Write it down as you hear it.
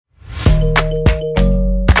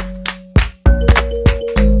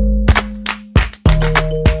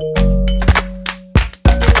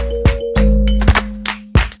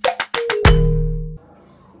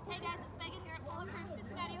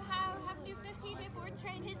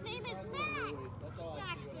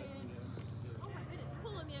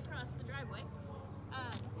driveway.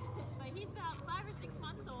 But he's about 5 or 6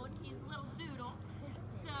 months old. He's a little Doodle.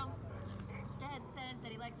 So Dad says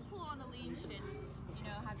that he likes to pull on the leash and, you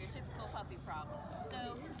know, have your typical puppy problems.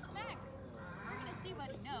 So Max, we're gonna see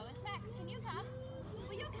what he knows. Max, can you come?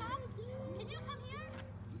 Will you come? Can you come here?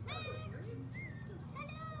 Max!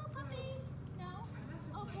 Hello, puppy! No?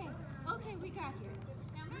 Okay, okay, we got you.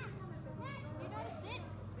 Now Max, do you know how to sit?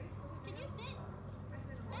 Can you sit?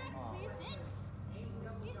 Max, will you sit? Will you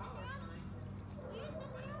sit down? Will you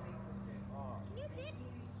sit down? Can you sit?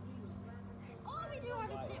 Oh, we do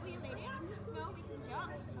want to sit. Will you lay down? No, we can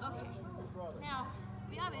jump. Okay. Now,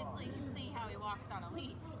 we obviously can see how he walks on a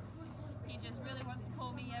leash. He just really wants to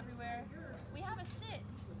pull me everywhere. We have a sit.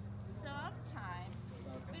 Sometimes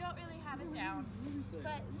we don't really have it down,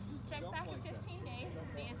 but check back in 15 days and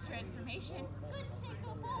see his transformation. Good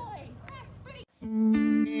single boy. Max, pretty.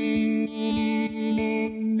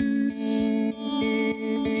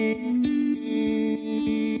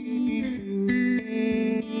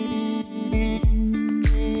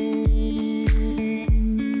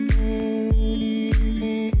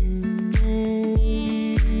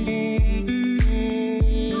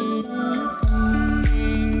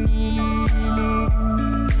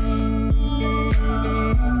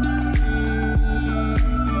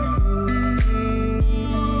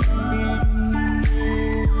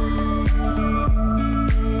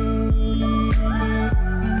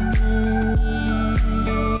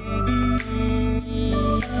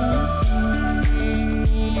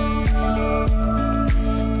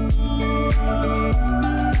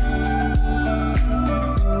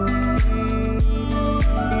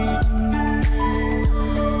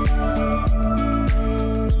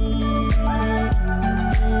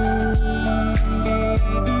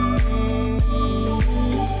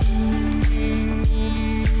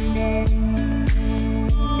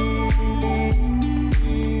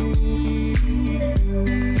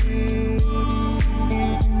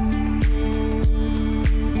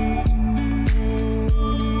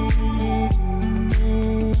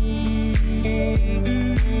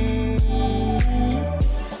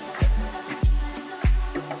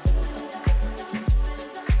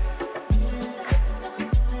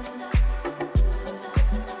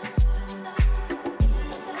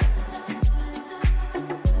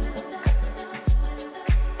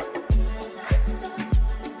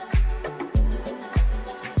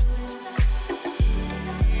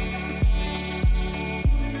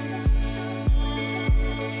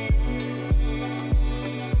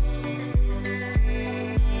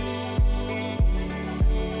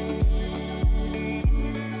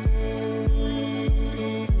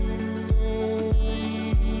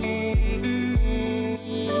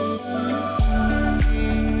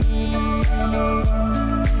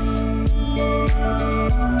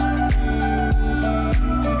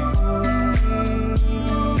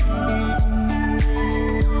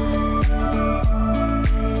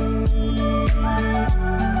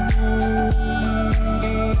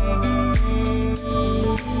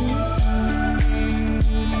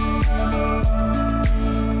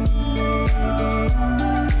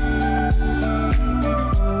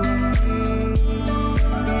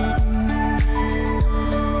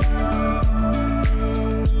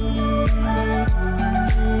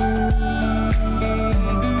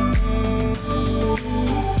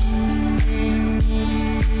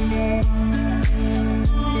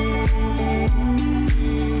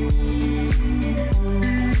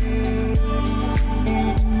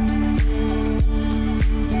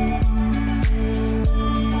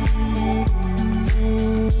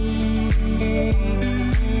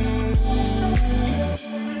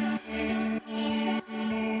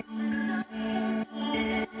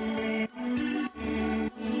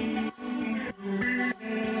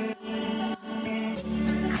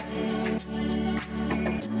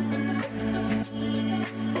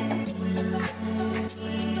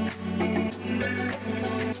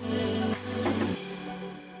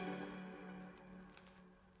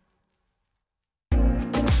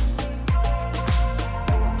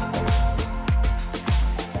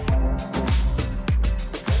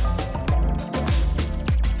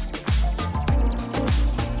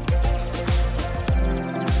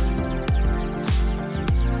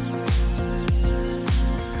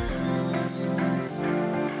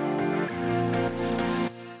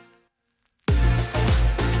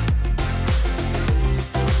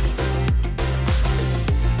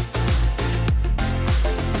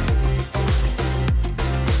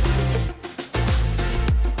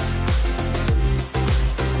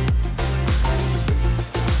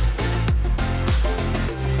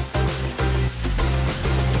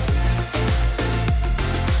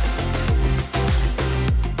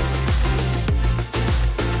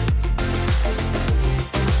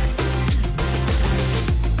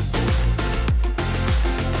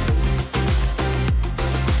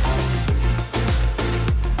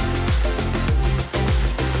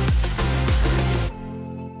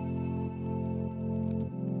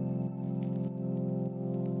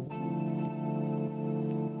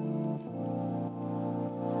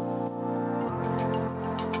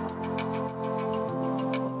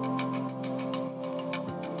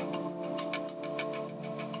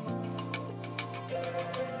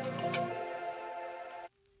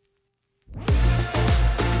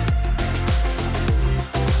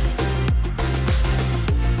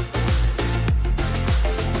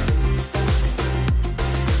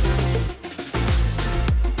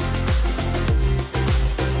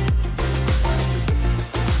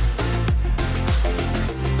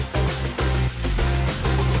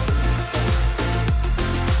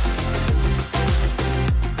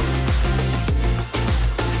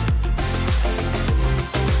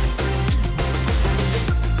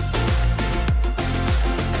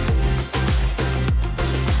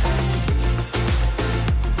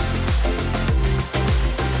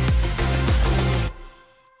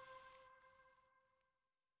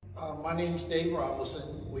 name's Dave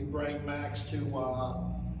Robinson. We bring Max to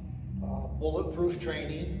Bulletproof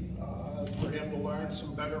Training for him to learn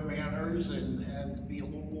some better manners and be a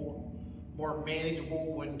little more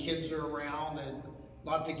manageable when kids are around and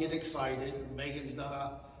not to get excited. Megan's done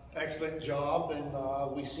an excellent job,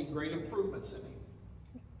 and we see great improvements in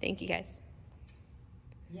him. Thank you, guys.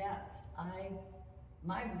 Yes,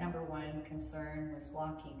 my number one concern was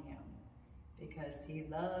walking him because he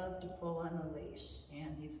loved to pull on the leash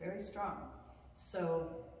and he's very strong. So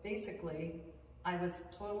basically, I was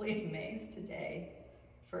totally amazed today.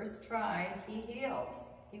 First try, he heals.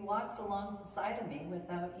 He walks along beside of me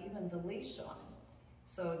without even the leash on.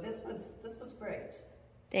 So this was great.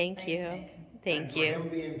 Thank you. Megan. Thank you. For him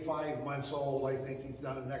being 5 months old, I think he's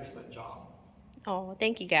done an excellent job. Oh,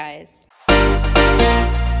 thank you, guys.